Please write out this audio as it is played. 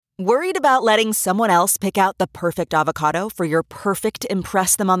Worried about letting someone else pick out the perfect avocado for your perfect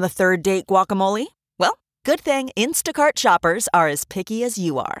impress them on the third date guacamole? Well, good thing Instacart shoppers are as picky as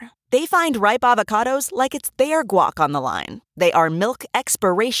you are. They find ripe avocados like it's their guac on the line. They are milk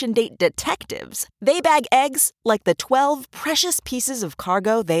expiration date detectives. They bag eggs like the 12 precious pieces of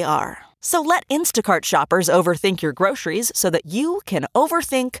cargo they are. So let Instacart shoppers overthink your groceries so that you can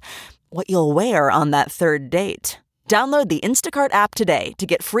overthink what you'll wear on that third date. Download the Instacart app today to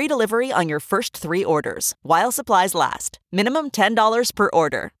get free delivery on your first 3 orders, while supplies last. Minimum $10 per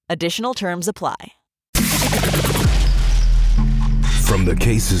order. Additional terms apply. From the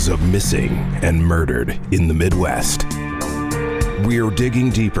cases of missing and murdered in the Midwest, we're digging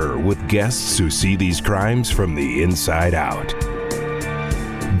deeper with guests who see these crimes from the inside out.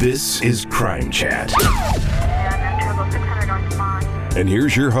 This is Crime Chat. And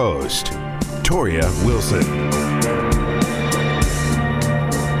here's your host, Toria Wilson.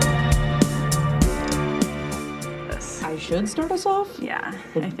 I should start us off? Yeah,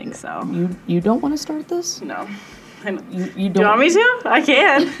 I think so. You don't want to start this? No. You don't. Do you want me to? I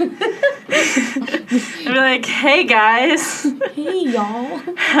can. I'd be like, hey guys. Hey y'all.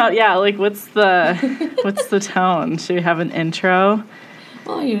 Yeah, like what's the tone? Should we have an intro?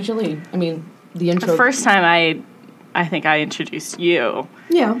 Well, the intro. The first time I think I introduced you.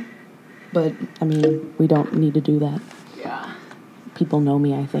 Yeah. But, we don't need to do that. Yeah. People know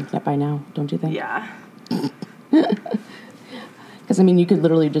me, I think, by now, don't you think? Yeah. Because, you could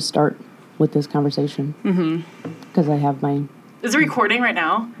literally just start with this conversation. Mm-hmm. Because I have my... Is it recording right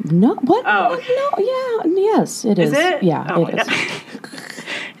now? No, what? Oh. What? No, yeah, yes, it is. Is it? Yeah, oh it is. God. You're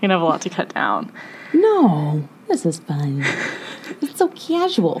going to have a lot to cut down. No, this is fun. It's so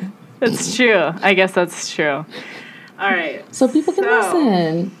casual. It's true. I guess that's true. All right. So people can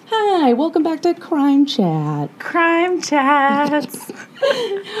listen. Hi, welcome back to Crime Chat. Crime Chats.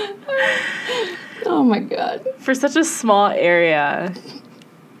 Oh, my God. For such a small area,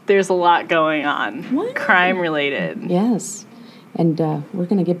 there's a lot going on. What? Crime related. Yes. And we're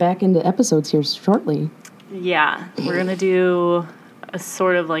going to get back into episodes here shortly. Yeah. We're going to do a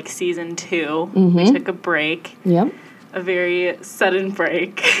sort of like season 2. Mm-hmm. We took a break. Yep. A very sudden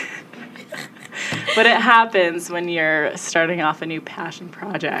break. But it happens when you're starting off a new passion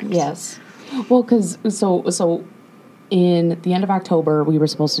project. Yes. Well, because so in the end of October, we were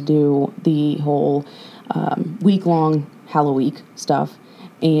supposed to do the whole week-long Halloween stuff.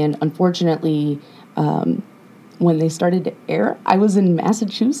 And unfortunately, when they started to air, I was in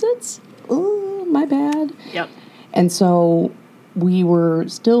Massachusetts. Oh, my bad. Yep. And so we were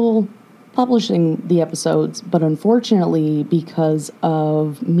still publishing the episodes, but unfortunately, because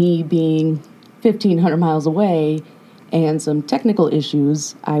of me being 1,500 miles away and some technical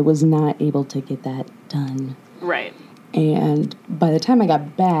issues, I was not able to get that done. Right. And by the time I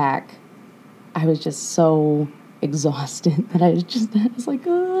got back, I was just so exhausted that I was like,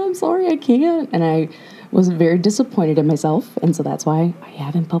 oh, I'm sorry, I can't. And I was very disappointed in myself, and so that's why I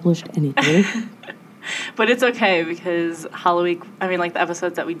haven't published anything. But it's okay because Halloween, the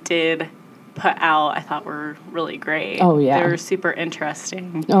episodes that we did put out, I thought were really great. Oh, yeah. They were super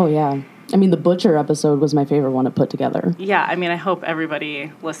interesting. Oh, yeah. The Butcher episode was my favorite one to put together. Yeah, I hope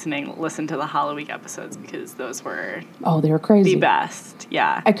everybody listened to the Halloween episodes because those were... Oh, they were crazy. The best,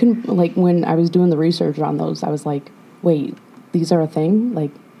 yeah. I couldn't, when I was doing the research on those, I was like, wait, these are a thing?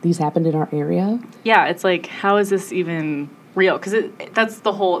 Like, these happened in our area? Yeah, it's like, how is this even real? Because that was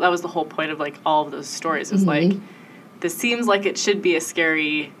the whole point of, all of those stories. It's mm-hmm. like, this seems like it should be a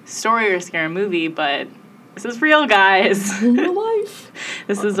scary story or a scary movie, but... This is real, guys. Real life.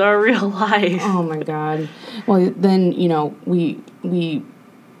 This is our real life. Oh, my God. Well, then, we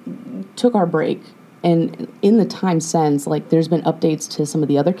took our break. And in the time since, there's been updates to some of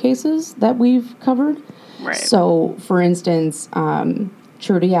the other cases that we've covered. Right. So, for instance,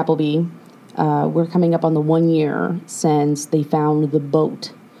 Trudy Appleby, we're coming up on the 1 year since they found the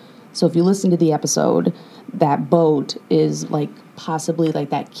boat. So, if you listen to the episode, that boat is, possibly,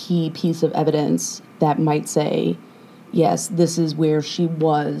 that key piece of evidence that might say, yes, this is where she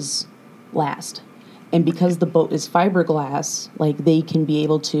was last. And because the boat is fiberglass, they can be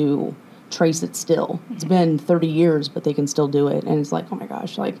able to trace it still. It's been 30 years, but they can still do it. And it's oh my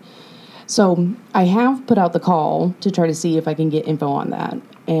gosh, So I have put out the call to try to see if I can get info on that.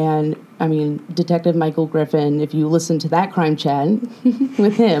 And, Detective Michael Griffin, if you listen to that Crime Chat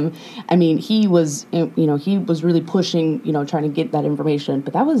with him, he was, he was really pushing, trying to get that information.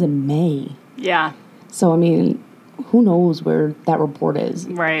 But that was in May. Yeah. So, who knows where that report is?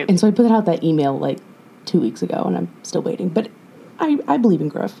 Right. And so I put out that email, 2 weeks ago, and I'm still waiting. But I believe in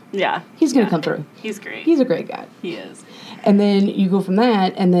Griff. Yeah. He's going to come through. He's great. He's a great guy. He is. And then you go from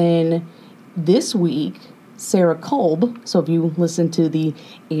that, and then this week, Sarah Kolb, so if you listen to the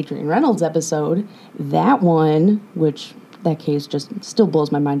Adrienne Reynolds episode, that one, which that case just still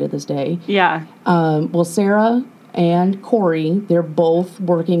blows my mind to this day. Yeah. Well, Sarah and Corey, they're both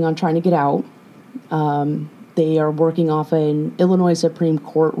working on trying to get out. They are working off an Illinois Supreme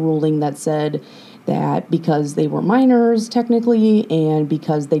Court ruling that said that because they were minors, technically, and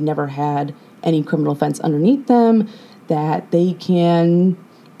because they never had any criminal offense underneath them, that they can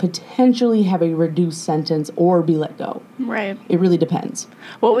potentially have a reduced sentence or be let go. Right. It really depends.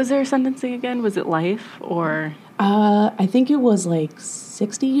 What was their sentencing again? Was it life or? I think it was like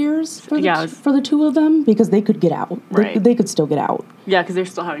 60 years for Yeah, for the two of them because they could get out. Right. They could still get out. Yeah, because they're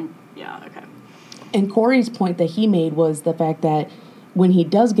still having. Yeah. Okay. And Corey's point that he made was the fact that when he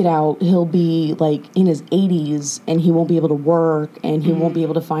does get out, he'll be like in his 80s and he won't be able to work and he won't be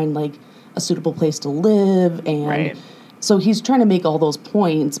able to find like a suitable place to live. And Right. so he's trying to make all those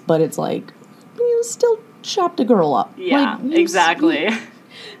points, but it's like, you still chopped a girl up. Yeah, Like, exactly.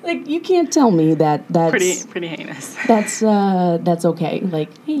 Like, you can't tell me that that's... pretty heinous. That's okay. Like,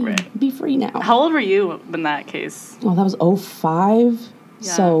 hey, Right. be free now. How old were you in that case? Well, that was 05,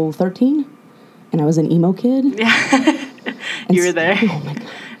 Yeah. so 13. And I was an emo kid. Yeah. You were there. Oh, my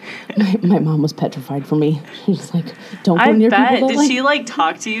God. My mom was petrified for me. She was like, don't go I near bet. people that Did she like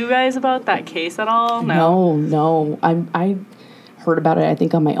talk to you guys about that case at all? No. I heard about it, I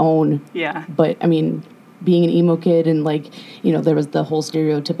think, on my own. Yeah. But, I mean, being an emo kid and, like, you know, there was the whole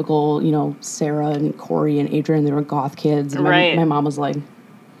stereotypical, you know, Sarah and Corey and Adrienne, they were goth kids. And Right. My mom was like...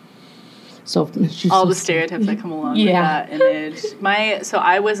 So she's All the just- stereotypes that come along Yeah. with that image. So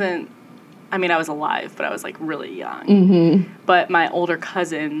I wasn't, I mean, I was alive, but I was like really young. Mm-hmm. But my older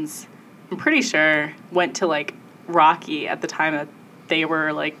cousins, I'm pretty sure, went to like Rocky at the time that they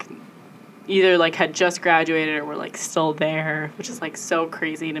were like either like had just graduated or were like still there, which is like so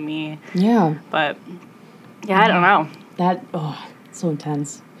crazy to me. Yeah. But yeah, I don't know. So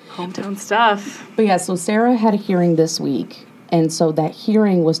intense. Hometown stuff. But yeah, so Sarah had a hearing this week, and so that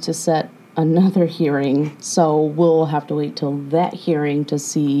hearing was to set another hearing, so we'll have to wait till that hearing to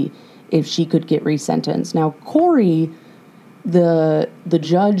see if she could get resentenced. Now, Corey, the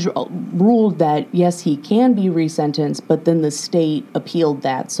judge ruled that, yes, he can be resentenced, but then the state appealed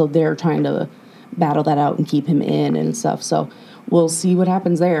that, so they're trying to battle that out and keep him in and stuff, so we'll see what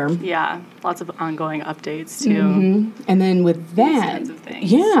happens there. Yeah, lots of ongoing updates, too. Mm-hmm. And then with that, kinds of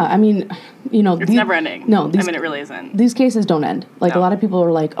things. yeah, I mean, you know... It's never ending. No, I mean, it really isn't. These cases don't end. Like, No. a lot of people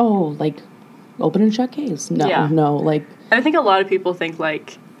are like, oh, like, open and shut case. No, Yeah. no, like... And I think a lot of people think,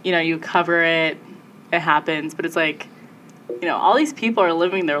 like, you know, you cover it, it happens, but it's like, you know, all these people are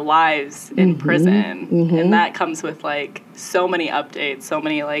living their lives in prison, and that comes with, like, so many updates, so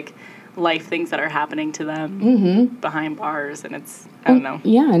many, like, life things that are happening to them behind bars, and it's, I don't know.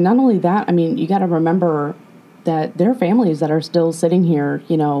 Yeah, and not only that, I mean, you got to remember that there are families that are still sitting here,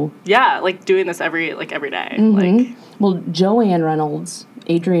 you know... Yeah, like, doing this every day. Like, Well, Joanne Reynolds,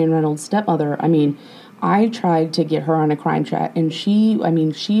 Adrienne Reynolds' stepmother, I mean, I tried to get her on a crime chat, and she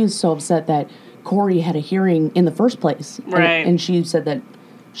is so upset that Corey had a hearing in the first place. Right. And she said that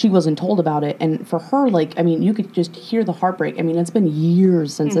she wasn't told about it. And for her, like, I mean, you could just hear the heartbreak. I mean, it's been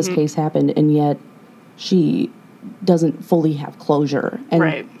years since this case happened, and yet she doesn't fully have closure. And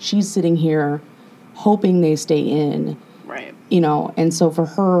Right. she's sitting here hoping they stay in, right. you know. And so for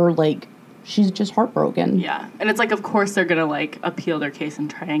her, like, she's just heartbroken. Yeah. And it's like, of course they're going to, like, appeal their case and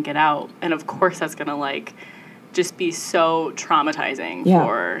try and get out. And of course that's going to, like, just be so traumatizing Yeah.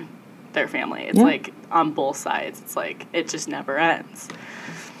 for their family. It's Yeah. like on both sides. It's like, it just never ends.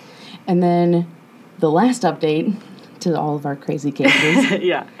 And then the last update to all of our crazy cases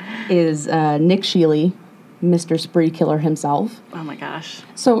Yeah. is Nick Shealy, Mr. Spree Killer himself. Oh my gosh.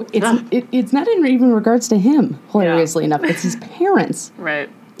 So it's not in even regards to him, hilariously enough. It's his parents. Right.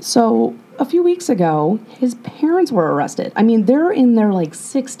 So a few weeks ago, his parents were arrested. I mean, they're in their, like,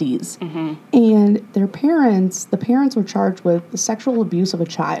 60s. And the parents were charged with the sexual abuse of a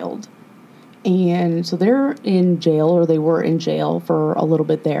child. And so they're in jail, or they were in jail for a little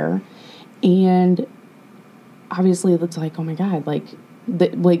bit there. And obviously it's like, oh my God, like,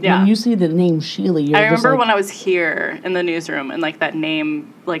 Yeah. when you see the name Shealy, you're I just remember like, when I was here in the newsroom and, like, that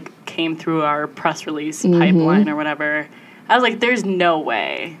name, like, came through our press release pipeline or whatever. I was like, there's no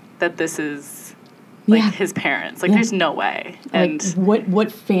way that this is, like, Yeah. his parents. Like, Yeah. there's no way. like, And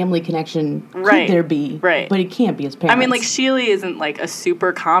what family connection Right, could there be? right. But it can't be his parents. I mean, like, Shealy isn't, like, a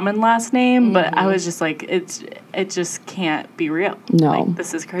super common last name, but I was just like, it just can't be real. No. Like,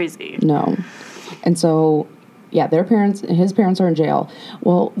 this is crazy. No. And so Yeah, his parents are in jail.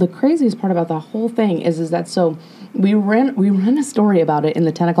 Well, the craziest part about the whole thing is that so we ran a story about it in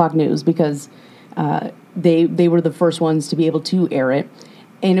the 10 o'clock news because they were the first ones to be able to air it.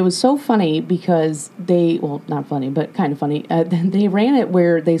 And it was so funny because not funny, but kind of funny. They ran it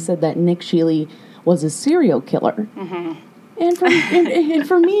where they said that Nick Shealy was a serial killer. Mm-hmm. And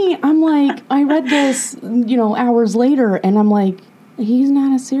for me, I'm like, I read this, hours later, and I'm like, he's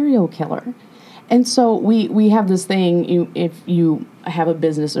not a serial killer. And so we have this thing, if you have a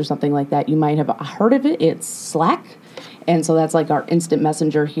business or something like that, you might have heard of it. It's Slack. And so that's like our instant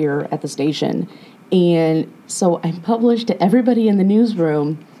messenger here at the station. And so I published to everybody in the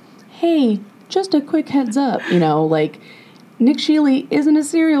newsroom, hey, just a quick heads up, like Nick Shealy isn't a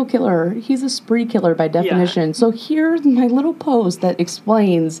serial killer. He's a spree killer by definition. Yeah. So here's my little post that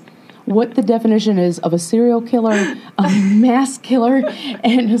explains what the definition is of a serial killer, a mass killer,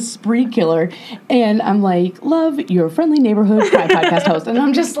 and a spree killer. And I'm like, love, your friendly neighborhood crime podcast host. And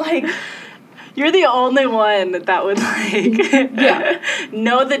I'm just like... You're the only one that would,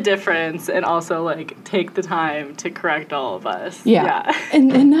 know the difference and also, take the time to correct all of us. Yeah.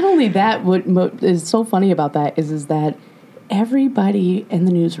 And not only that, what is so funny about that is that everybody in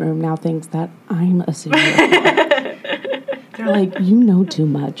the newsroom now thinks that I'm a serial killer. They're like, you know too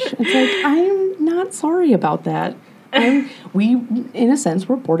much. It's like, I'm not sorry about that. We, in a sense,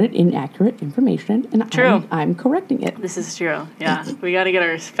 reported inaccurate information, and true. I'm correcting it. This is true, yeah. We got to get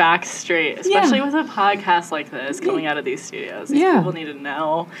our facts straight, especially with a podcast like this coming out of these studios. These people need to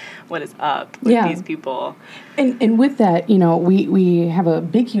know what is up with these people. And with that, we have a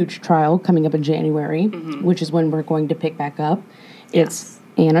big, huge trial coming up in January, which is when we're going to pick back up. It's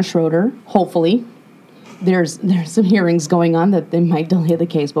Anna Schroeder, hopefully. There's some hearings going on that they might delay the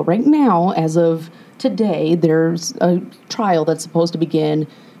case, but right now, as of today, there's a trial that's supposed to begin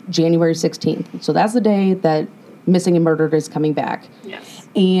January 16th. So that's the day that Missing and Murdered is coming back. Yes.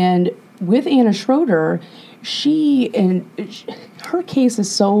 And with Anna Schroeder, her case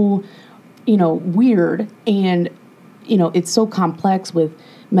is so, weird, and, it's so complex with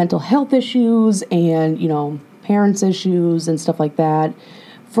mental health issues and, parents' issues and stuff like that.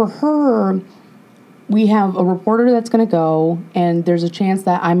 For her, we have a reporter that's going to go, and there's a chance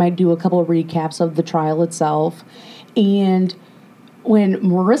that I might do a couple of recaps of the trial itself. And when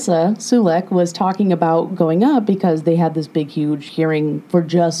Marissa Sulek was talking about going up, because they had this big, huge hearing for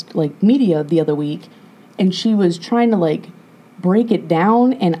just, media the other week, and she was trying to, break it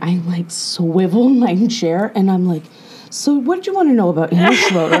down, and I, swiveled my chair, and I'm like, so what did you want to know about Anna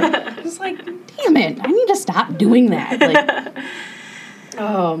Schroeder? It's like, damn it, I need to stop doing that.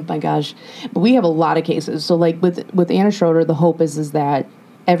 Oh my gosh. But we have a lot of cases. So with Anna Schroeder, the hope is that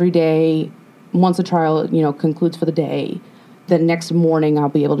every day, once the trial, concludes for the day, the next morning I'll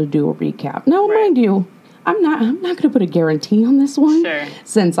be able to do a recap. Now, mind you, I'm not going to put a guarantee on this one. Sure.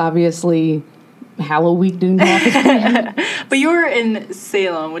 Since obviously Halloween didn't go off as planned. But you were in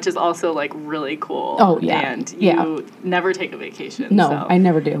Salem, which is also really cool. Oh, yeah. And you never take a vacation. No, so I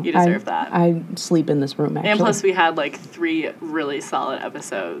never do. You deserve that. I sleep in this room, actually. And plus we had 3 really solid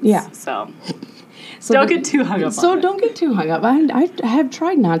episodes. Yeah. So don't get too hung up on it. Don't get too hung up. I have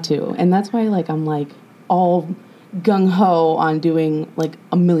tried not to. And that's why I'm all gung-ho on doing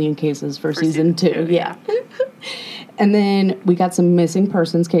a million cases for season 2. Yeah. And then we got some missing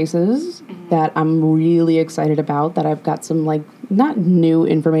persons cases that I'm really excited about, that I've got some, not new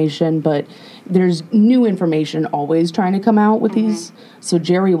information, but there's new information always trying to come out with these. So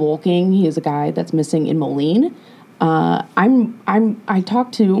Jerry Wolking, he is a guy that's missing in Moline. I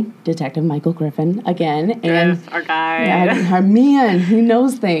talked to Detective Michael Griffin again. And our guy. Yeah, our man, he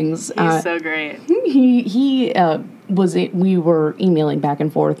knows things. He's so great. We were emailing back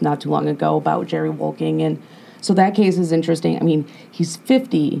and forth not too long ago about Jerry Wolking, and so that case is interesting. I mean, he's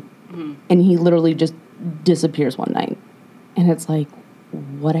 50, and he literally just disappears one night. And it's like,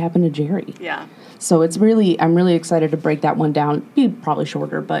 what happened to Jerry? Yeah. So I'm really excited to break that one down. Be probably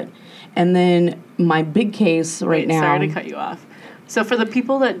shorter, but... And then my big case now... Sorry to cut you off. So for the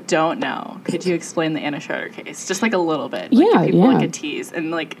people that don't know, could you explain the Anna Schroeder case? Just a little bit. Give people a tease.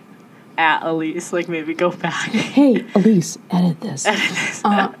 And at Elise, maybe go back. Hey, Elise, edit this.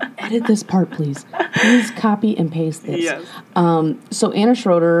 Edit this part, please. Please copy and paste this. Yes. So Anna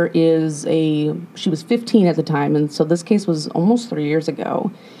Schroeder she was 15 at the time, and so this case was almost 3 years ago.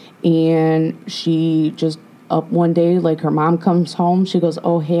 And she just up one day, her mom comes home, she goes,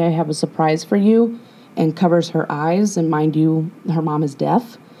 oh, hey, I have a surprise for you, and covers her eyes, and mind you, her mom is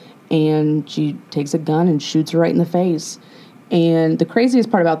deaf, and she takes a gun and shoots her right in the face. And the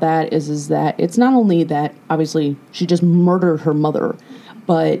craziest part about that is that it's not only that, obviously, she just murdered her mother,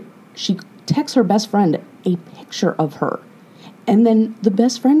 but she texts her best friend a picture of her. And then the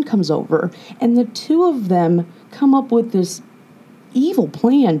best friend comes over, and the two of them come up with this evil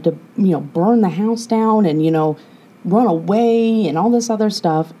plan to, burn the house down and, run away and all this other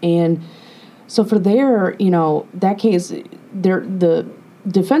stuff. And so for that case, the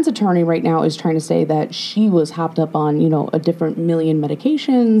defense attorney right now is trying to say that she was hopped up on, a different million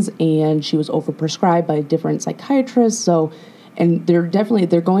medications, and she was overprescribed by different psychiatrists. So, and they're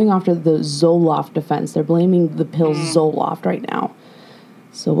going after the Zoloft defense. They're blaming the pill Zoloft right now.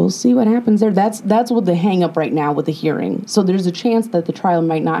 So we'll see what happens there. That's what the hang up right now with the hearing. So there's a chance that the trial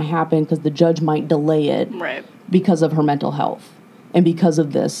might not happen because the judge might delay it because of her mental health and because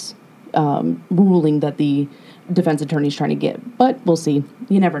of this ruling that the defense attorney is trying to get. But we'll see.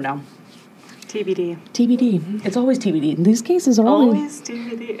 You never know. TBD. TBD. It's always TBD. These cases are always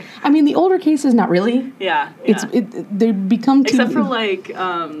TBD. I mean, the older cases, not really. Yeah. They become TBD. Except for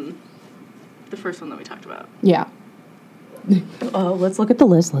the first one that we talked about. Yeah. Let's look at the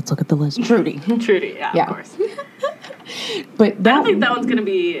list. Trudy. Trudy, yeah, of course. But I don't think that one's gonna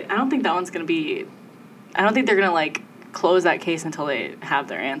be. I don't think they're gonna close that case until they have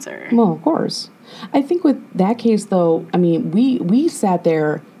their answer. Well, of course. I think with that case, though, I mean, we sat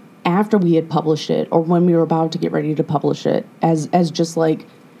there after we had published it, or when we were about to get ready to publish it, as just like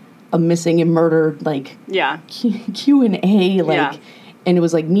a missing and murdered Q&A And it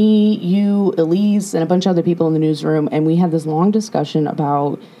was like me, you, Elise, and a bunch of other people in the newsroom, and we had this long discussion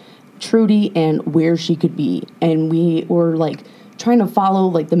about Trudy and where she could be. And we were trying to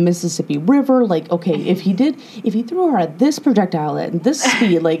follow the Mississippi River. Okay, if he threw her at this projectile at this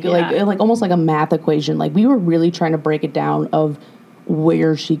speed, almost like a math equation. We were really trying to break it down of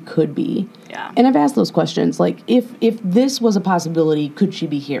where she could be. Yeah. And I've asked those questions, if this was a possibility, could she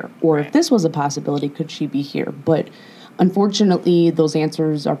be here? Or if this was a possibility, could she be here? But unfortunately, those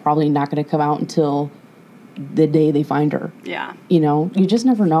answers are probably not going to come out until the day they find her. Yeah. You just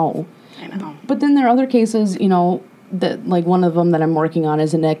never know. I know. But then there are other cases, that one of them that I'm working on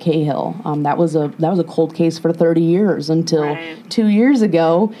is Annette Cahill. That was a cold case for 30 years until 2 years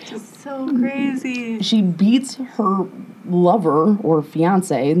ago. It's so crazy. She beats her lover or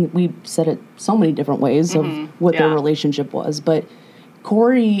fiance, and we said it so many different ways of what their relationship was. But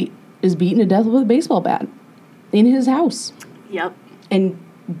Corey is beaten to death with a baseball bat in his house. Yep. And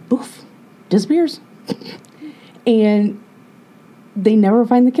poof, disappears. And they never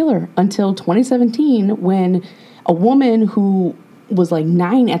find the killer until 2017 when a woman who was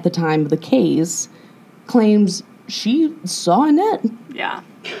 9 at the time of the case claims she saw Annette. Yeah.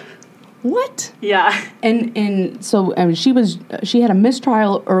 What? Yeah. And so she had a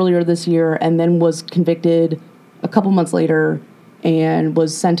mistrial earlier this year and then was convicted a couple months later and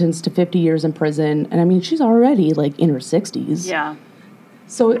was sentenced to 50 years in prison. And she's already in her 60s. Yeah.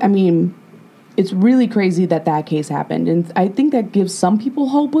 So it's really crazy that case happened. And I think that gives some people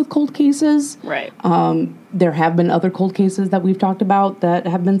hope with cold cases. Right. There have been other cold cases that we've talked about that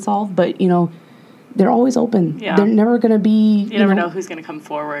have been solved, but they're always open. Yeah. They're never going to be... You never know who's going to come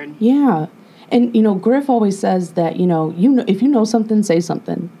forward. Yeah. And, Griff always says that, if you know something, say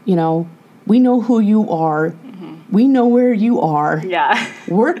something. We know who you are. Mm-hmm. We know where you are. Yeah.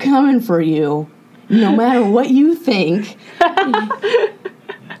 We're coming for you, no matter what you think.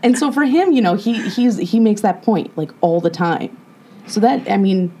 And so for him, he makes that point, all the time. So that,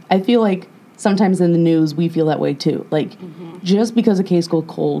 I feel like sometimes in the news, we feel that way too. Just because a case goes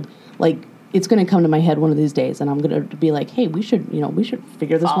cold, it's going to come to my head one of these days, and I'm going to be like, hey, we should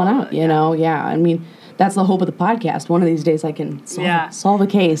figure this one out, you know? Yeah. That's the hope of the podcast. One of these days I can solve a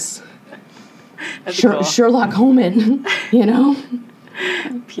case. Cool. Sherlock Holmes,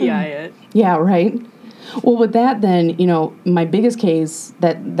 PI it. Yeah, right. Well, with that, then, my biggest case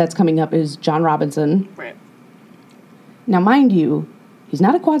that's coming up is John Robinson. Right. Now, mind you, he's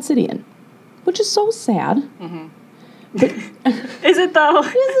not a Quad Cityan, which is so sad. Mm-hmm. But, Is it though?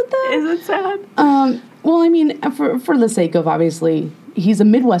 Is it sad? Well, for the sake of, obviously, he's a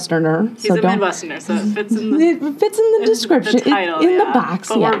Midwesterner. He's a Midwesterner, so it fits in the description, the title, in the box.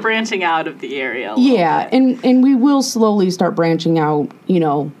 But we're branching out of the area a little bit. and we will slowly start branching out,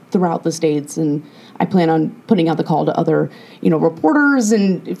 throughout the states, and I plan on putting out the call to other, reporters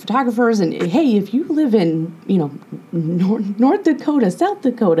and photographers, and hey, if you live in, North Dakota, South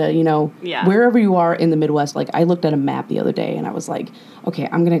Dakota, wherever you are in the Midwest, I looked at a map the other day and I was like, okay,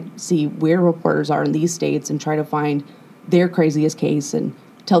 I'm going to see where reporters are in these states and try to find their craziest case and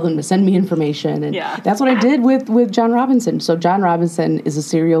tell them to send me information. And that's what I did with John Robinson. So John Robinson is a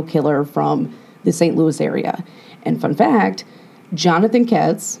serial killer from the St. Louis area. And fun fact, Jonathan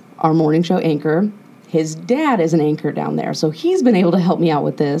Ketz, our morning show anchor, his dad is an anchor down there. So he's been able to help me out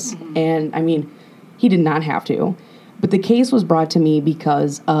with this. And, I mean, he did not have to. But the case was brought to me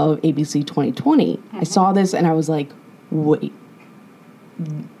because of ABC 2020. I saw this and I was like, wait,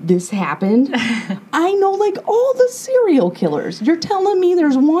 this happened? I know, like, all the serial killers. You're telling me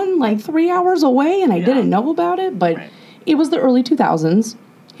there's one, like, 3 hours away and I didn't know about it? But it was the early 2000s.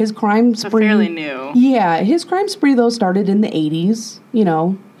 His crime spree... fairly new. Yeah, his crime spree, though, started in the 80s. You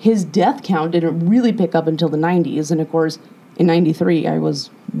know, his death count didn't really pick up until the 90s. And, of course, in 93, I was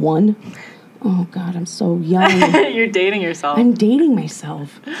 1. Oh, God, I'm so young. You're dating yourself. I'm dating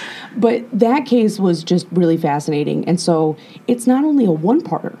myself. But that case was just really fascinating. And so it's not only a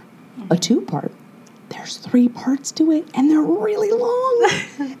one-parter, a two-part. There's 3 parts to it, and they're really long.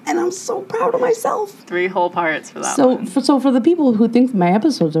 And I'm so proud of myself. 3 whole parts for that one. So for the people who think my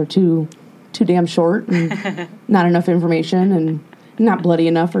episodes are too damn short and not enough information and not bloody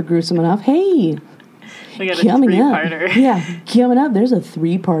enough or gruesome enough, hey, we got a 3-parter. Yeah, coming up, there's a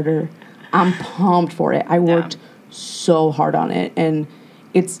 3-parter. I'm pumped for it. I worked so hard on it, and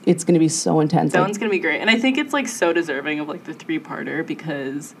it's going to be so intense. That one's going to be great. And I think it's, like, so deserving of, like, the 3-parter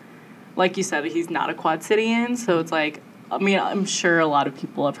because, like you said, he's not a Quad Cityan, so it's like, I mean, I'm sure a lot of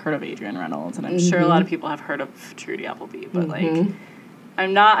people have heard of Adrian Reynolds, and I'm sure a lot of people have heard of Trudy Appleby, but, like,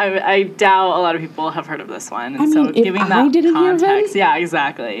 I doubt a lot of people have heard of this one. And so giving that context. Yeah,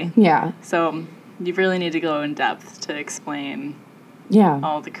 exactly. Yeah. So you really need to go in depth to explain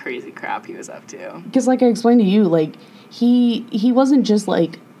all the crazy crap he was up to. Because, like I explained to you, like, he wasn't just,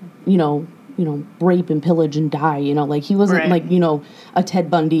 like, you know, rape and pillage and die, you know, like, he wasn't, like, you know, a Ted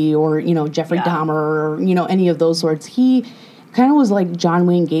Bundy or, you know, Jeffrey Dahmer or, you know, any of those sorts. He kind of was like John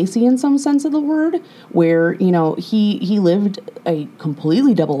Wayne Gacy in some sense of the word, where, you know, he lived a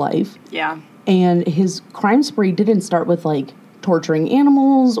completely double life. Yeah. And his crime spree didn't start with, like, torturing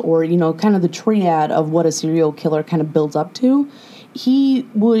animals or, you know, kind of the triad of what a serial killer kind of builds up to. He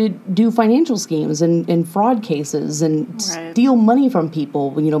would do financial schemes and fraud cases and steal money from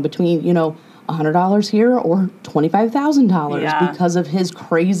people, you know, between, you know, $100 here or $25,000 because of his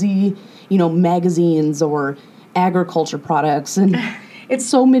crazy, you know, magazines or agriculture products. And it's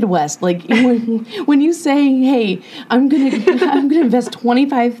so Midwest. Like, when you say, hey, I'm gonna invest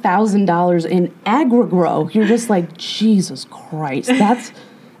 $25,000 in agri-grow, you're just like, Jesus Christ,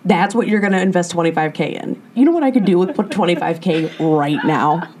 that's what you're going to invest $25K in. You know what I could do with $25K right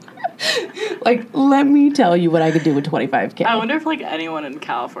now? Like, let me tell you what I could do with $25K. I wonder if, like, anyone in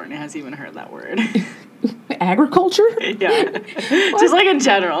California has even heard that word. Agriculture? Yeah. Just, like, in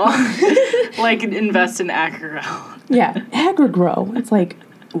general. Like, invest in agri-grow. Yeah, agri-grow. It's like,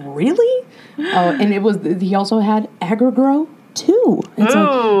 really? Oh, and he also had agri-grow 2. It's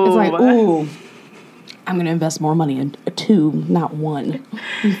like, ooh. I'm going to invest more money in 2, not 1.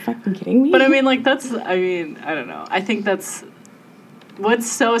 Are you fucking kidding me? But, I mean, like, I don't know. I think that's... What's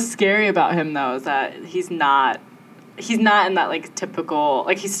so scary about him, though, is that he's not in that, like, typical...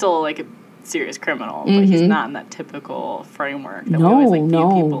 Like, he's still, like, a serious criminal, but he's not in that typical framework that we always, like,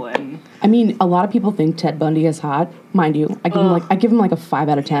 view people in. I mean, a lot of people think Ted Bundy is hot. Mind you, I give him, like, a 5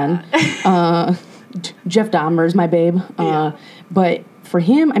 out of 10. Yeah. Jeff Dahmer is my babe. But... For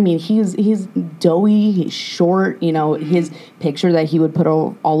him, I mean, he's doughy, he's short, you know, his picture that he would put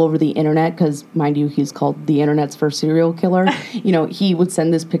all over the internet, because, mind you, he's called the internet's first serial killer. You know, he would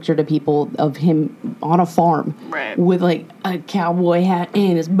send this picture to people of him on a farm with, like, a cowboy hat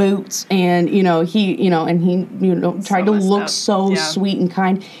and his boots, and, he tried to look so sweet and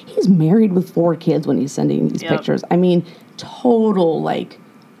kind. He's married with 4 kids when he's sending these pictures. I mean, total, like,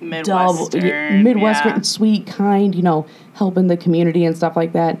 Midwestern, sweet, kind, helping the community and stuff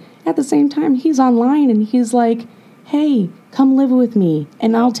like that. At the same time, he's online and he's like, hey, come live with me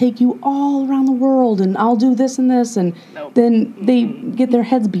and I'll take you all around the world and I'll do this and this. And then they get their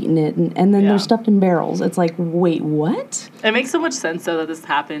heads beaten in and then they're stuffed in barrels. It's like, wait, what? It makes so much sense, though, that this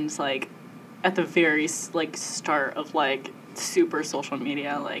happens, like, at the very, like, start of, like, super social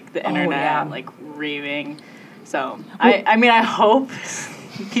media, like, the internet, like, raving. So, I mean, I hope...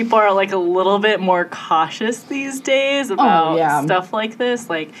 people are, like, a little bit more cautious these days about stuff like this.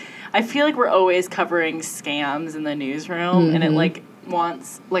 Like, I feel like we're always covering scams in the newsroom, and it, like,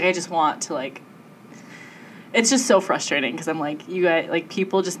 I just want to, like, it's just so frustrating because I'm like, you guys, like,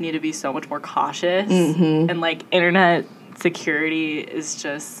 people just need to be so much more cautious, and, like, internet security is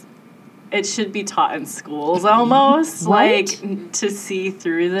just, it should be taught in schools almost, like, to see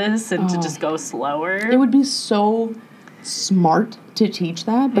through this and to just go slower. It would be so smart to teach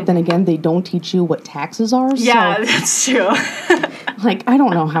that, but then again, they don't teach you what taxes are. Yeah, so, that's true. Like, I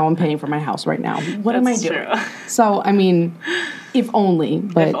don't know how I'm paying for my house right now. What am I doing? True. So, I mean, If only,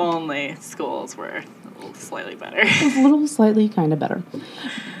 but if only schools were a little slightly better. a little slightly kind of better.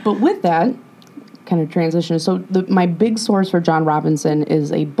 But with that kind of transition, so my big source for John Robinson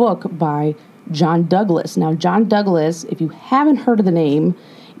is a book by John Douglas. Now, John Douglas, if you haven't heard of the name,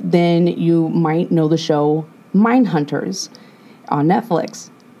 then you might know the show Mindhunters on Netflix.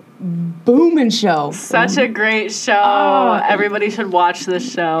 Booming show. Such a great show. Everybody should watch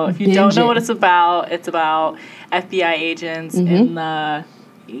this show. If you don't know what it's about FBI agents in the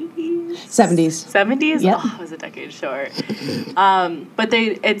 80s? 70s. 70s? Yep. Oh, it was a decade short. But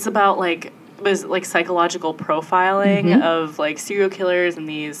it's about psychological profiling of like serial killers and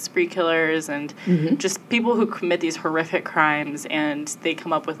these spree killers and just people who commit these horrific crimes, and they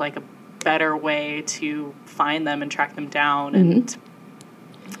come up with like a better way to find them and track them down and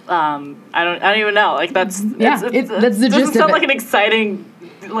I don't even know. Like that's that's the gist of it. Doesn't sound like an exciting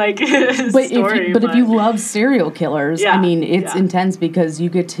story. But if you love serial killers, I mean, it's intense because you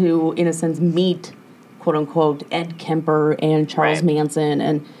get to, in a sense, meet quote unquote Ed Kemper and Charles Manson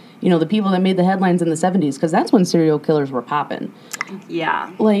and the people that made the headlines in the 70s, because that's when serial killers were popping.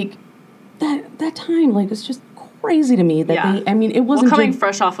 Yeah, like that time, like it's just crazy to me that it wasn't coming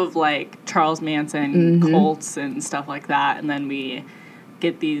fresh off of like Charles Manson cults and stuff like that, and then we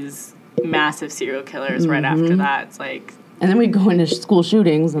get these massive serial killers right after that. It's like, and then we go into school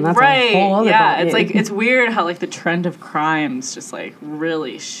shootings, and that's a whole other ball. It's like, it's weird how like the trend of crimes just like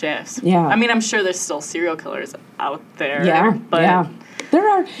really shifts. Yeah, I mean, I'm sure there's still serial killers out there. But there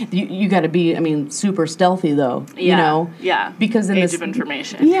are. You got to be, super stealthy though. Because in age of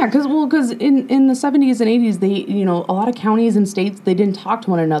information. Yeah, because in the 70s and 80s, they a lot of counties and states, they didn't talk to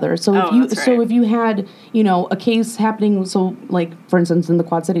one another. So if you had a case happening, so like for instance in the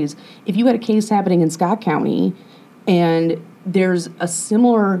Quad Cities, if you had a case happening in Scott County, and there's a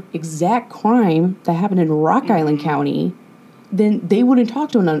similar exact crime that happened in Rock Island County, then they wouldn't talk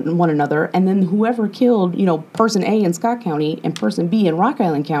to one another, and then whoever killed, person A in Scott County and person B in Rock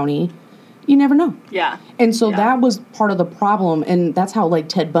Island County, you never know. Yeah. And so that was part of the problem, and that's how, like,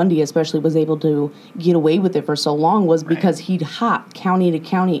 Ted Bundy especially was able to get away with it for so long, was because he'd hop county to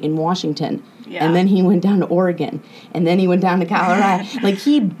county in Washington, and then he went down to Oregon, and then he went down to Colorado. Like,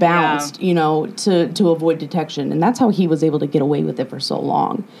 he bounced, to avoid detection, and that's how he was able to get away with it for so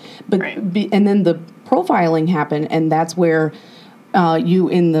long. But and then the profiling happened, and that's where you,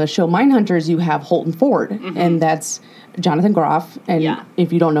 in the show Mindhunters, you have Holton Ford, and that's Jonathan Groff, and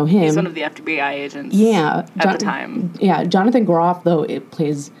if you don't know him, he's one of the FBI agents. At the time. Yeah, Jonathan Groff, though, it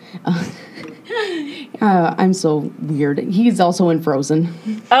plays. I'm so weird. He's also in Frozen.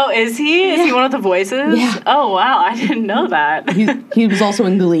 Oh, is he? Is he one of the voices? Yeah. Oh wow, I didn't know that. He was also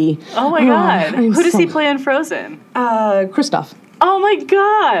in Glee. Oh my god, who does he play in Frozen? Kristoff. Oh my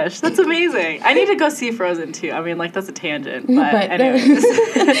gosh, that's amazing. I need to go see Frozen too. I mean, like, that's a tangent, but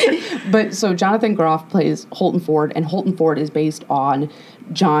anyways. But so Jonathan Groff plays Holton Ford, and Holton Ford is based on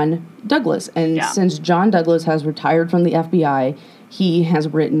John Douglas. And since John Douglas has retired from the FBI, he has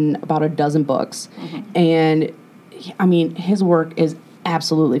written about a dozen books. And, his work is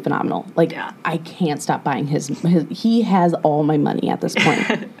absolutely phenomenal. Like, I can't stop buying his. He has all my money at this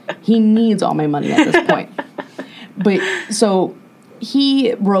point. He needs all my money at this point. But, so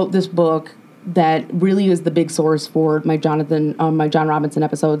he wrote this book that really is the big source for my John Robinson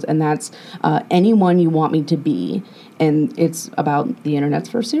episodes, and that's Anyone You Want Me to Be. And it's about the internet's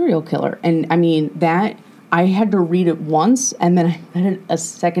first serial killer. And, that I had to read it once, and then I read it a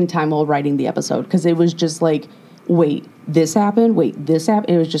second time while writing the episode, because it was just like, wait, this happened? Wait, this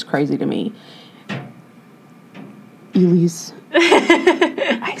happened? It was just crazy to me. Elise,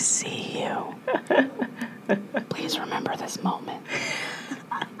 I see you. Please remember this moment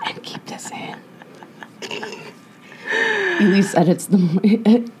and keep this in. Elise edits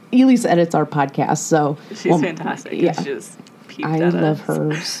our podcast, so she's fantastic. Yeah, she just I love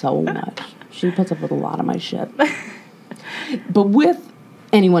her so much. She puts up with a lot of my shit. But with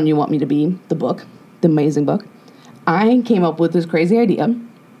Anyone You Want Me to Be, the book, the amazing book, I came up with this crazy idea,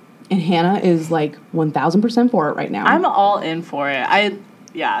 and Hannah is like 1,000% for it right now. I'm all in for it. I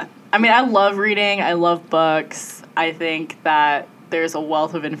love reading. I love books. I think that there's a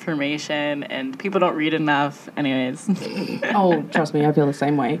wealth of information, and people don't read enough anyways. Oh, trust me, I feel the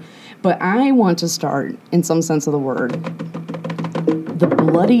same way. But I want to start, in some sense of the word, the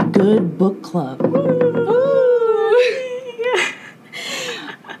Bloody Good Book Club.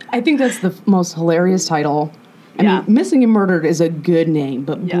 I think that's the most hilarious title. I mean, Missing and Murdered is a good name,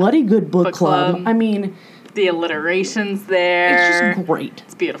 but Bloody Good Book Club, the alliteration's there. It's just great.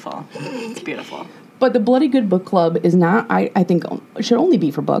 It's beautiful. It's beautiful. But the Bloody Good Book Club is not, I think, should only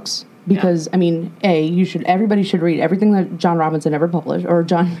be for books. Because, I mean, everybody should read everything that John Robinson ever published, or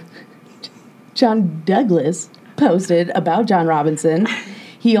John Douglas posted about John Robinson.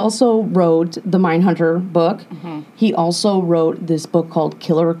 He also wrote the Mindhunter book. Mm-hmm. He also wrote this book called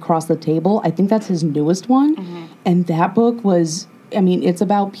Killer Across the Table. I think that's his newest one. Mm-hmm. And that book was, I mean, it's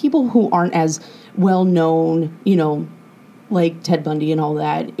about people who aren't as well known, you know, like Ted Bundy and all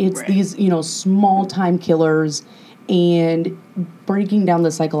that. It's these, you know, small-time killers and breaking down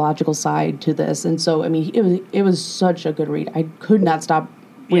the psychological side to this. And so, I mean, it was such a good read. I could not stop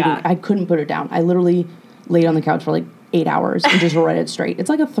reading. Yeah. I couldn't put it down. I literally laid on the couch for like 8 hours and just read it straight. It's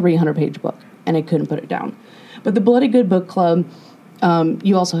like a 300-page book, and I couldn't put it down. But the Bloody Good Book Club,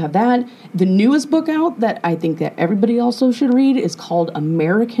 you also have that. The newest book out that I think that everybody also should read is called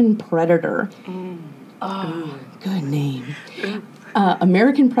American Predator. Oh, good name.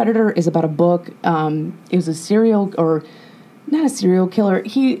 American Predator is about a book. It was not a serial killer.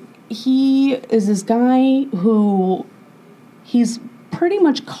 He is this guy who he's pretty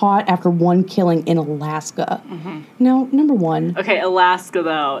much caught after one killing in Alaska. Mm-hmm. Now, number one. Okay, Alaska,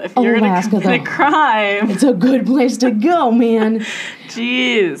 though. If you're going to commit a crime. It's a good place to go, man.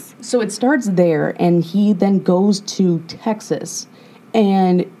 Jeez. So it starts there, and he then goes to Texas.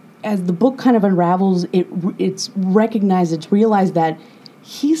 And as the book kind of unravels, it's recognized, it's realized that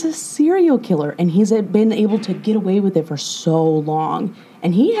he's a serial killer, and he's been able to get away with it for so long.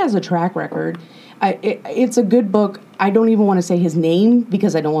 And he has a track record. It's a good book. I don't even want to say his name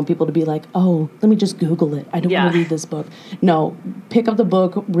because I don't want people to be like, oh, let me just Google it. I don't want to read this book. No, pick up the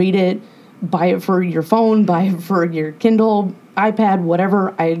book, read it, buy it for your phone, buy it for your Kindle, iPad,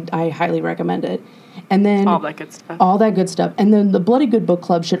 whatever. I highly recommend it. And then all that good stuff. All that good stuff. And then the Bloody Good Book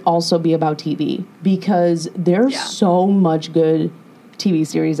Club should also be about TV because there's so much good TV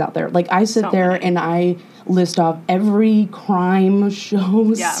series out there. Like I sit there and I list off every crime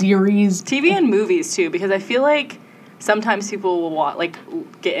show series. TV and movies too, because I feel like sometimes people will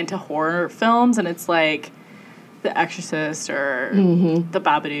get into horror films and it's like The Exorcist or The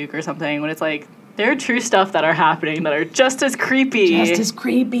Babadook or something when it's like there are true stuff that are happening that are just as creepy.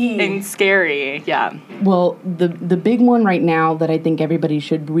 And scary, yeah. Well, the big one right now that I think everybody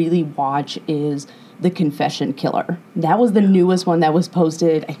should really watch is The Confession Killer. That was the newest one that was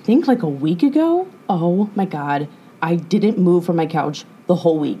posted, I think, like a week ago. Oh, my God. I didn't move from my couch the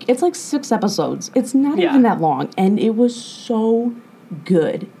whole week. It's like 6 episodes. It's not even that long. And it was so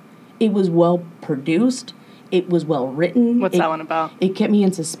good. It was well produced. It was well written. What's that one about? It kept me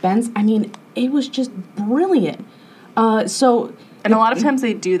in suspense. I mean, it was just brilliant. And a lot of times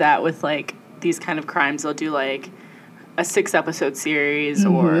they do that with, like, these kind of crimes. They'll do, like, a 6-episode series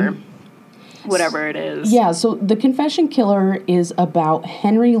or whatever it is. Yeah, so The Confession Killer is about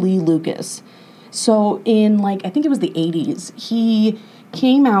Henry Lee Lucas. So in, like, I think it was the 80s, he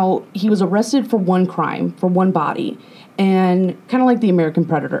came out, he was arrested for one crime, for one body, and kind of like the American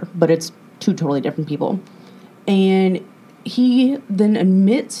Predator, but it's 2 totally different people. And he then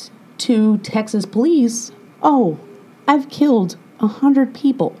admits to Texas police, oh, I've killed 100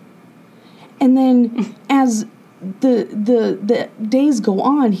 people. And then as the days go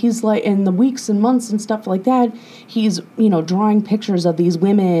on, he's like, and the weeks and months and stuff like that, he's, drawing pictures of these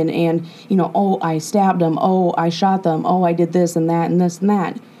women and, oh, I stabbed them. Oh, I shot them. Oh, I did this and that and this and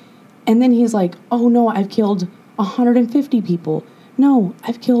that. And then he's like, oh, no, I've killed 150 people. No,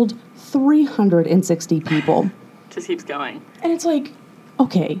 I've killed 360 people. Just keeps going. And it's like,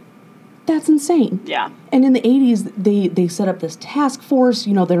 okay, that's insane. Yeah. And in the 80s, they set up this task force.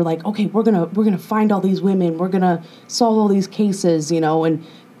 They're like, okay, we're gonna find all these women. We're gonna solve all these cases, and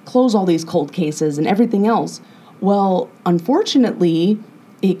close all these cold cases and everything else. Well, unfortunately,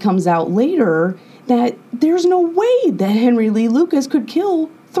 it comes out later that there's no way that Henry Lee Lucas could kill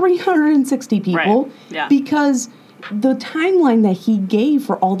 360 people because the timeline that he gave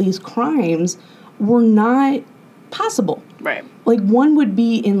for all these crimes were not possible. Right. Like, one would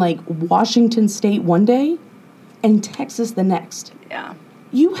be in, like, Washington State one day and Texas the next. Yeah.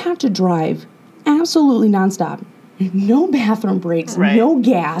 You have to drive absolutely nonstop. No bathroom breaks, no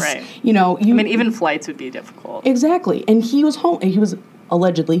gas. Right. Even flights would be difficult. Exactly. And he was he was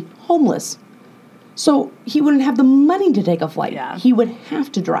allegedly homeless. So he wouldn't have the money to take a flight. Yeah. He would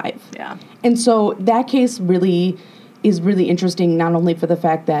have to drive. Yeah. And so that case is really interesting, not only for the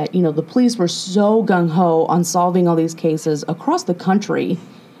fact that, the police were so gung-ho on solving all these cases across the country,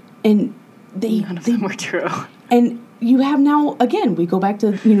 and none of them were true. And you have now, again, we go back to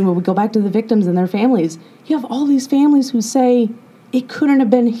the victims and their families. You have all these families who say it couldn't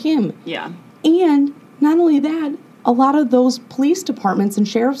have been him. Yeah. And not only that, a lot of those police departments and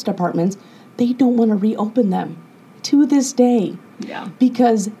sheriff's departments, they don't want to reopen them to this day. Yeah.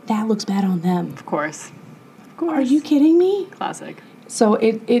 Because that looks bad on them. Of course. Are you kidding me? Classic. So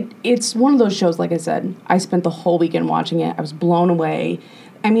it's one of those shows, like I said, I spent the whole weekend watching it. I was blown away.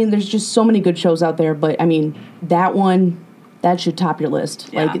 I mean, there's just so many good shows out there, but I mean, that one, that should top your list.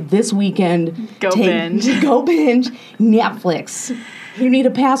 Yeah. Like this weekend, binge. Go binge Netflix. You need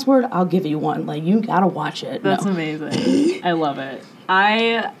a password? I'll give you one. Like, you gotta watch it. That's amazing. I love it.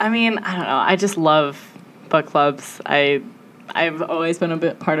 I mean, I don't know. I just love book clubs. I've always been a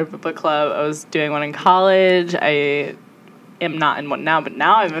bit part of a book club. I was doing one in college. I am not in one now, but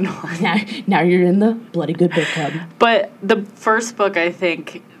now I'm in one. Now you're in the Bloody Good Book Club. But the first book I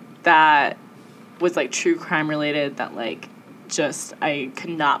think that was like true crime related that like just I could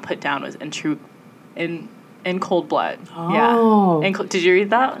not put down was in Cold Blood. Oh. Yeah. Did you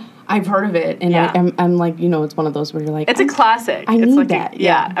read that? I've heard of it, and Yeah. I'm like, it's one of those where you're like... It's a classic. I it's need like that,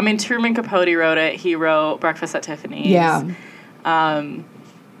 yeah. I mean, Truman Capote wrote it. He wrote Breakfast at Tiffany's. Yeah.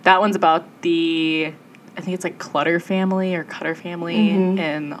 That one's about I think it's like Cutter family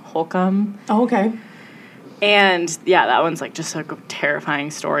in Holcomb. Oh, okay. And yeah, that one's like just a terrifying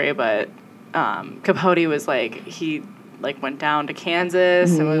story, but Capote was like, he like went down to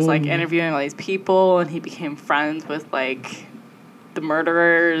Kansas and was like interviewing all these people, and he became friends with like the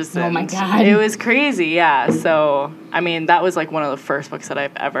murderers. Oh and my God. It was crazy, yeah. So, I mean, that was like one of the first books that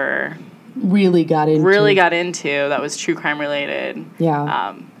I've ever really got into that was true crime related.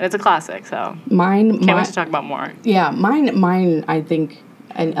 Yeah. And it's a classic, so can't wait to talk about more. Yeah, mine I think,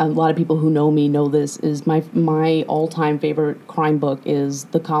 and a lot of people who know me know this, is my all-time favorite crime book is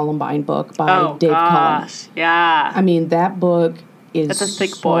the Columbine book by Dave Cullen. Yeah. I mean, that book is... It's a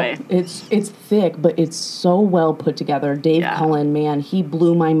thick boy. It's thick, but it's so well put together. Dave Cullen, man, he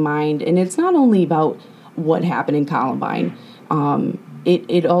blew my mind. And it's not only about what happened in Columbine.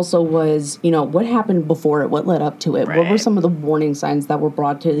 It also was, what happened before it, what led up to it, Right. what were some of the warning signs that were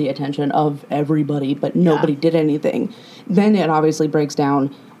brought to the attention of everybody, but nobody did anything. Then it obviously breaks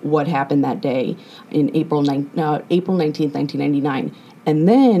down what happened that day in April 19th, 1999. And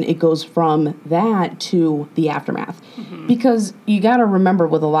then it goes from that to the aftermath. Mm-hmm. Because you got to remember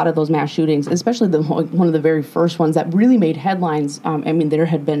with a lot of those mass shootings, especially one of the very first ones that really made headlines, I mean, there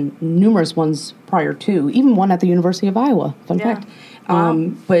had been numerous ones prior to, even one at the University of Iowa, fun fact.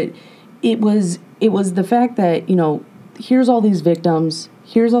 Wow. But it was the fact that, here's all these victims,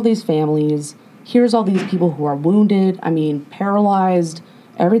 here's all these families, here's all these people who are wounded, I mean, paralyzed,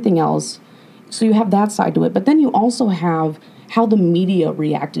 everything else. So you have that side to it. But then you also have how the media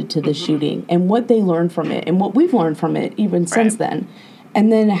reacted to this shooting and what they learned from it and what we've learned from it even since then.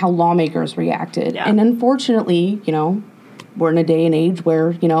 And then how lawmakers reacted. Yeah. And unfortunately, we're in a day and age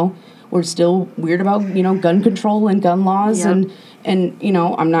where, we're still weird about, gun control and gun laws. Yep. And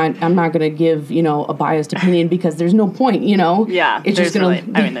I'm not going to give, a biased opinion because there's no point, Yeah. It's just going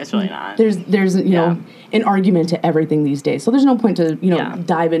to... there's really not. There's an argument to everything these days. So there's no point to,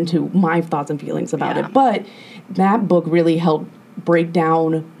 dive into my thoughts and feelings about it. But that book really helped break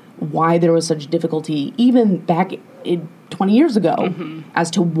down why there was such difficulty, even back 20 years ago,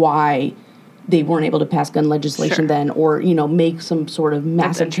 as to why they weren't able to pass gun legislation then, or make some sort of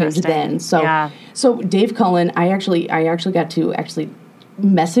massive change then. So Dave Cullen, I actually got to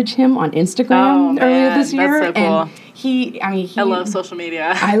message him on Instagram earlier this year. That's so cool. And I love social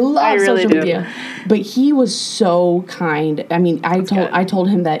media. I love really social media. But he was so kind. I mean, I told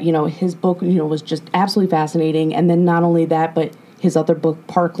him that, his book, was just absolutely fascinating. And then not only that, but his other book,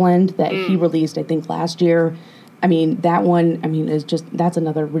 Parkland, that he released, I think, last year. I mean, that one, that's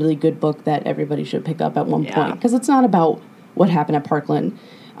another really good book that everybody should pick up at one point. Because it's not about what happened at Parkland,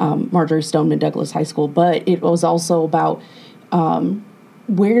 Marjorie Stoneman Douglas High School, but it was also about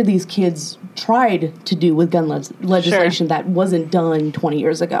where these kids tried to do with gun legislation that wasn't done 20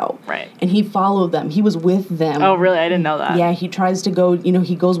 years ago. Right. And he followed them. He was with them. Oh, really? I didn't know that. Yeah, he tries to go,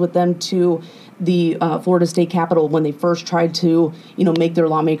 he goes with them to the Florida State Capitol when they first tried to, make their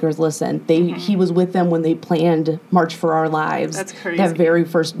lawmakers listen. He was with them when they planned March for Our Lives. That's crazy. That very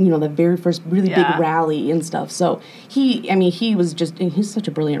first really big rally and stuff. So he was just, he's such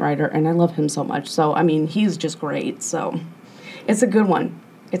a brilliant writer, and I love him so much. So, he's just great. So it's a good one.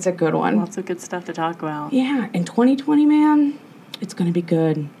 It's a good one. Lots of good stuff to talk about. Yeah, in 2020, man, it's going to be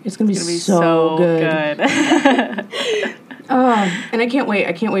good. It's going to be so good. And I can't wait.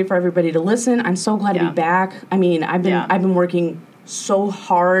 I can't wait for everybody to listen. I'm so glad to be back. I mean, I've been working so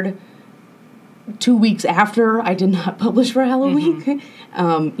hard 2 weeks after I did not publish for Halloween.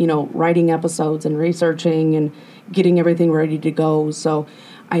 Writing episodes and researching and getting everything ready to go. So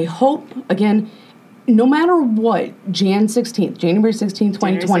I hope, again, no matter what, January 16th,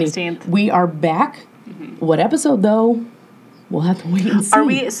 2020, we are back. Mm-hmm. What episode, though? We'll have to wait and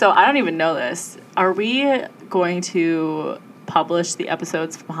see. So I don't even know this. Are we going to publish the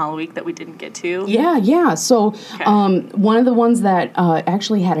episodes from Hollow Week that we didn't get to? Yeah. So one of the ones that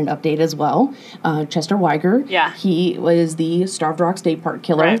actually had an update as well, Chester Weiger. Yeah. He was the Starved Rock State Park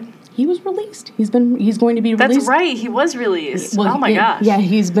killer. Right. He was released. He's going to be released. That's right. He was released. Well, oh my gosh. Yeah,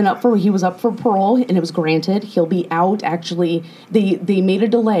 he was up for parole and it was granted. He'll be out actually. They made a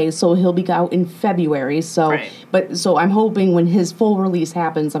delay, so he'll be out in February. So so I'm hoping when his full release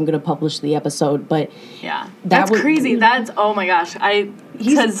happens, I'm going to publish the episode. But yeah, that's crazy. That's oh my gosh.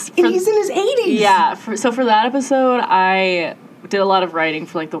 He's in his 80s. Yeah. So for that episode, I did a lot of writing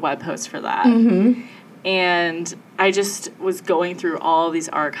for like the web post for that. Mm-hmm. And I just was going through all these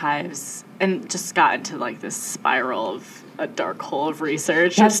archives and just got into like this spiral of a dark hole of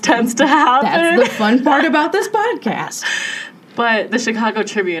research, which tends to happen. That's the fun part about this podcast. But the Chicago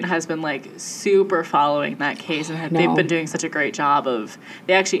Tribune has been like super following that case, and they've been doing such a great job of.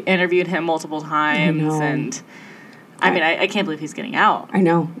 They actually interviewed him multiple times, and I can't believe he's getting out. I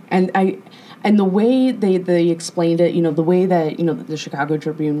know, and the way they explained it, the way that the Chicago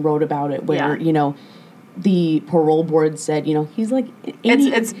Tribune wrote about it, where the parole board said, he's like 80.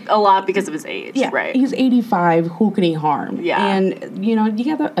 It's a lot because of his age, right? He's 85. Who can he harm? Yeah, and you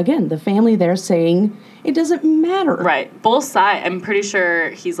got the family there saying it doesn't matter, right? Both sides. I'm pretty sure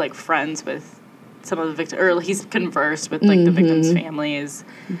he's like friends with some of the victims, or he's conversed with like the victims' families.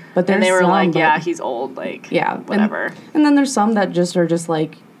 But they were like, he's old, like whatever. And then there's some that just are just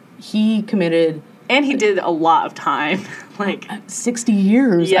like he committed, and he did a lot of time, like 60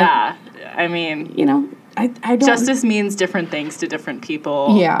 years. Yeah, I mean, I don't. Justice means different things to different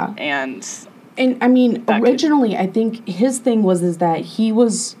people. Yeah. And I mean, originally, I think his thing is that he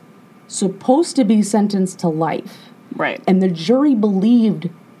was supposed to be sentenced to life. Right. And the jury believed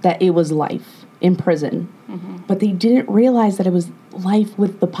that it was life in prison. Mm-hmm. But they didn't realize that it was life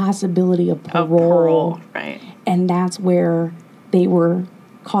with the possibility of parole. Right. And that's where they were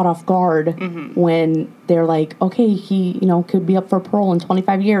caught off guard when they're like, okay, he, could be up for parole in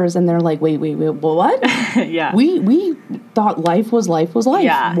 25 years. And they're like, wait, what? Yeah. We thought life was life.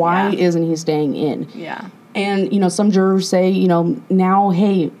 Yeah, Why isn't he staying in? Yeah. And, some jurors say, now,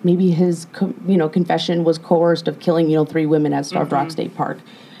 hey, maybe his, confession was coerced of killing, 3 women at Starved Rock State Park.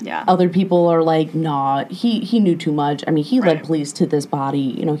 Yeah. Other people are like, nah, he knew too much. I mean, he led police to this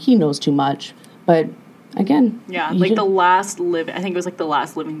body. He knows too much. But again, I think it was like the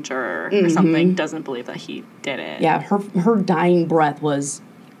last living juror or something doesn't believe that he did it. Yeah, her dying breath was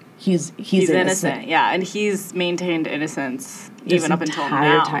he's innocent. Yeah, and he's maintained innocence even up until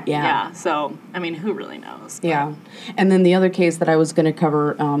now. Time, yeah. So, I mean, who really knows? But. Yeah. And then the other case that I was going to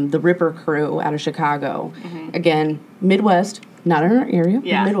cover, the Ripper crew out of Chicago. Mm-hmm. Again, Midwest, not in our area,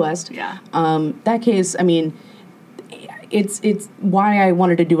 but Midwest. Yeah. That case, I mean, it's why I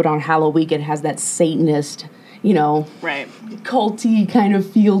wanted to do it on Halloween Week. It has that Satanist, culty kind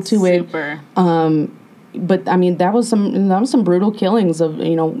of feel to it. Super. But I mean, that was some brutal killings of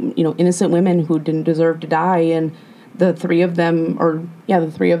innocent women who didn't deserve to die, and the three of them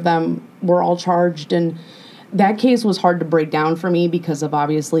were all charged, and that case was hard to break down for me because of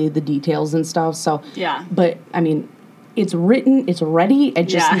obviously the details and stuff. So yeah. But I mean, it's written, it's ready. It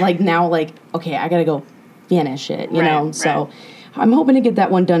just okay, I gotta go finish it, you know. So I'm hoping to get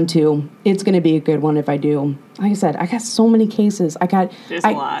that one done too. It's gonna be a good one if I do. Like I said, I got so many cases. There's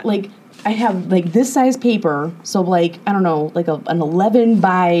a lot. Like I have like this size paper, so like I don't know, like an 11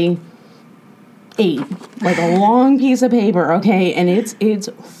 by 8, like a long piece of paper. Okay, and it's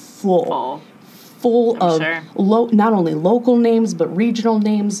full of not only local names but regional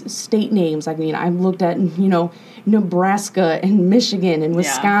names, state names. I mean, I've looked at Nebraska and Michigan and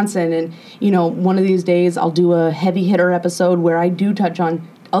Wisconsin, and one of these days I'll do a heavy hitter episode where I do touch on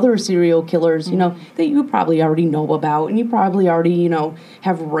other serial killers, that you probably already know about and you probably already,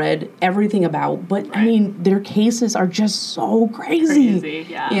 have read everything about. But I mean, their cases are just so crazy.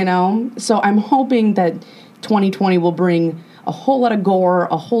 So I'm hoping that 2020 will bring a whole lot of gore,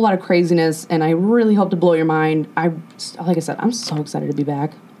 a whole lot of craziness, and I really hope to blow your mind. Like I said, I'm so excited to be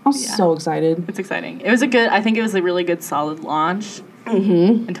back. I'm so excited. It's exciting. I think it was a really good, solid launch.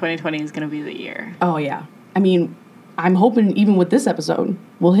 Mm-hmm. And 2020 is going to be the year. Oh, yeah. I mean, I'm hoping even with this episode,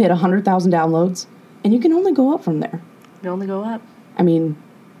 we'll hit 100,000 downloads, and you can only go up from there. You only go up. I mean,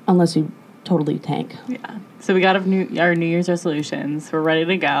 unless you totally tank. Yeah. So we got our New Year's resolutions. We're ready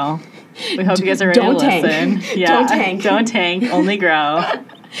to go. We hope you guys are ready to listen. Yeah. Don't tank. Don't tank. Only grow.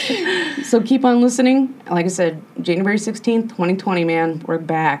 So keep on listening. Like I said, January 16th, 2020, man. We're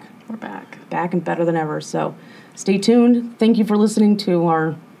back. We're back. Back and better than ever. So stay tuned. Thank you for listening to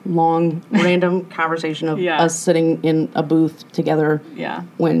our long, random conversation of us sitting in a booth together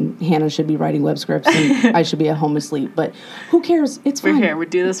when Hannah should be writing web scripts and I should be at home asleep. But who cares? It's fine. We're here. We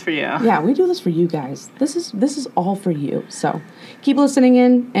do this for you. Yeah, we do this for you guys. This is all for you. So keep listening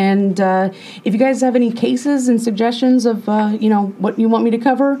in. And if you guys have any cases and suggestions of, what you want me to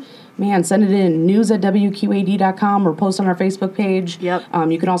cover, man, send it in, news@WQAD.com or post on our Facebook page. Yep.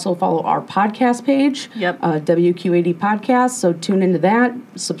 You can also follow our podcast page, Yep. WQAD Podcast. So tune into that,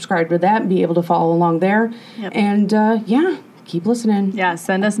 subscribe to that, and be able to follow along there. Yep. And, keep listening. Yeah,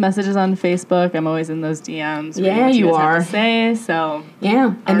 send us messages on Facebook. I'm always in those DMs. Yeah, you are. Have to say, so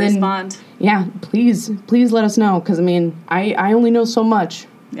yeah, I'll respond. Yeah, please let us know, because, I only know so much,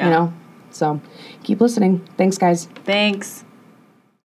 So keep listening. Thanks, guys. Thanks.